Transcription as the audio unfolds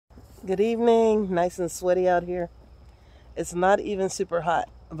Good evening. Nice and sweaty out here. It's not even super hot,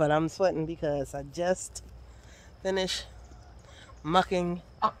 but I'm sweating because I just finished mucking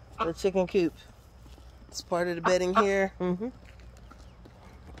the chicken coop. It's part of the bedding here.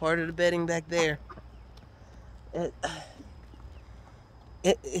 Part of the bedding back there.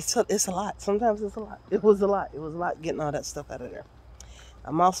 It's a lot. Sometimes it's a lot. It was a lot. It was a lot getting all that stuff out of there.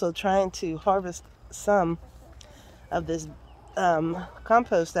 I'm also trying to harvest some of this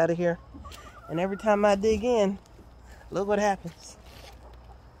compost out of here. And every time I dig in, look what happens.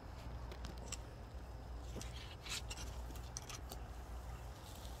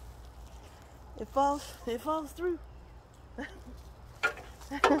 It falls through.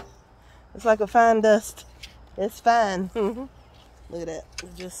 It's like a fine dust. It's fine. Look at that.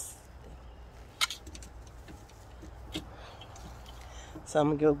 So I'm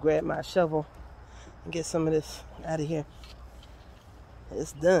gonna go grab my shovel and get some of this out of here.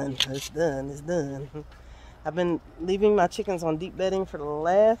 It's done. It's done. It's done. I've been leaving my chickens on deep bedding for the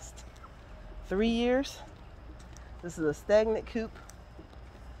last 3 years. This is a stagnant coop.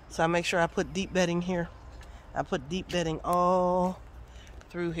 So I make sure I put deep bedding here. I put deep bedding all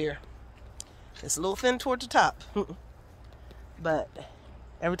through here. It's a little thin toward the top. But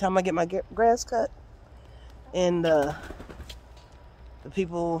every time I get my grass cut, and the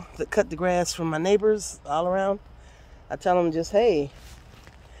people that cut the grass from my neighbors all around, I tell them just, hey,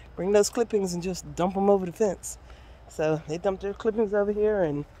 bring those clippings and just dump them over the fence. So they dump their clippings over here,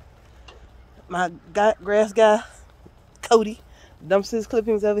 and my grass guy, Cody, dumps his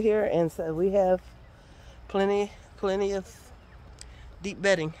clippings over here, and so we have plenty of deep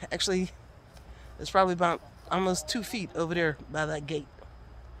bedding. Actually, it's probably about almost 2 feet over there by that gate.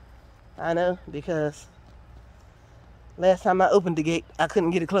 I know, because last time I opened the gate, I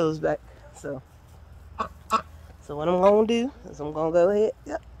couldn't get it closed back. So what I'm gonna do is I'm gonna go ahead.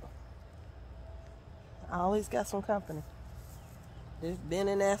 Yep. I always got some company. There's Ben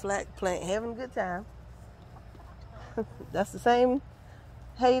and Affleck playing, having a good time. That's the same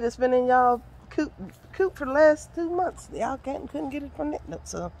hay that's been in y'all coop for the last 2 months. Y'all couldn't get it from it.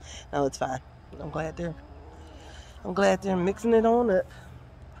 So no, it's fine. I'm glad they're mixing it on up.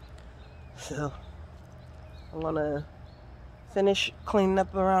 So I'm gonna finish cleaning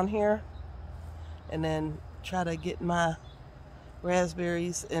up around here, and then try to get my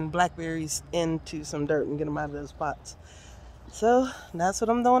raspberries and blackberries into some dirt and get them out of those pots. So that's what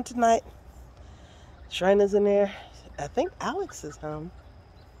I'm doing tonight. Shriners in there. I think Alex is home.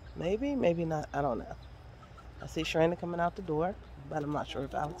 Maybe not. I don't know. I see Shrina coming out the door, but I'm not sure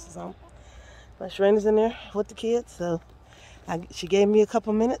if Alex is home. But Shrina's in there with the kids, so she gave me a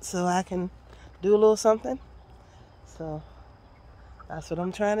couple minutes so I can do a little something. So that's what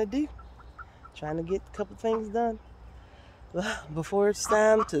I'm trying to do. Trying to get a couple things done before it's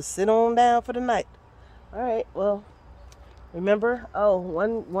time to sit on down for the night. All right, well, remember,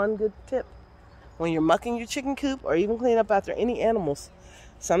 one good tip. When you're mucking your chicken coop or even cleaning up after any animals,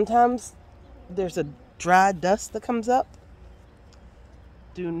 sometimes there's a dry dust that comes up.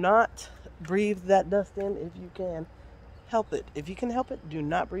 Do not breathe that dust in if you can help it. If you can help it, do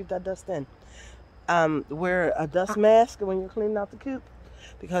not breathe that dust in. Wear a dust mask when you're cleaning out the coop,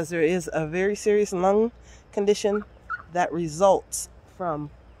 because there is a very serious lung condition that results from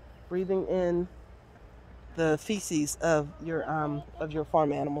breathing in the feces of your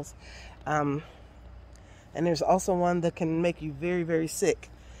farm animals. And there's also one that can make you very, very sick.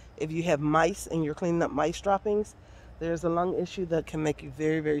 If you have mice and you're cleaning up mice droppings, there's a lung issue that can make you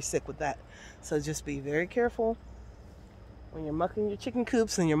very, very sick with that. So just be very careful when you're mucking your chicken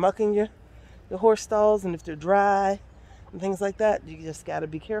coops and you're mucking your horse stalls, and if they're dry and things like that, you just got to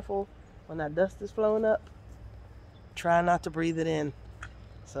be careful when that dust is flowing up. Try not to breathe it in.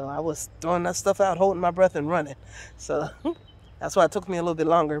 So I was throwing that stuff out, holding my breath and running. So that's why it took me a little bit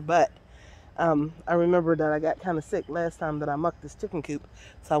longer. But I remember that I got kind of sick last time that I mucked this chicken coop,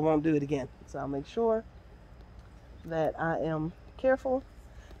 so I won't do it again. So I'll make sure that I am careful.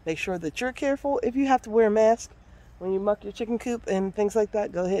 Make sure that you're careful. If you have to wear a mask when you muck your chicken coop and things like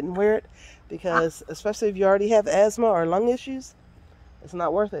that, go ahead and wear it, because especially if you already have asthma or lung issues, it's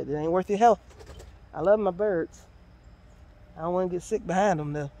not worth it. It ain't worth your health. I love my birds. I don't want to get sick behind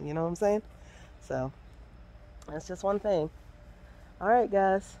them though. You know what I'm saying? So that's just one thing. All right,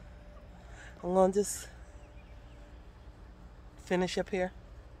 guys. I'm going to just finish up here,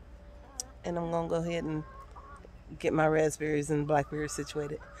 and I'm going to go ahead and get my raspberries and blackberries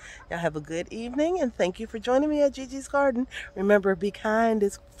situated. Y'all have a good evening, and thank you for joining me at Gigi's Garden. Remember, be kind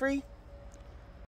is free.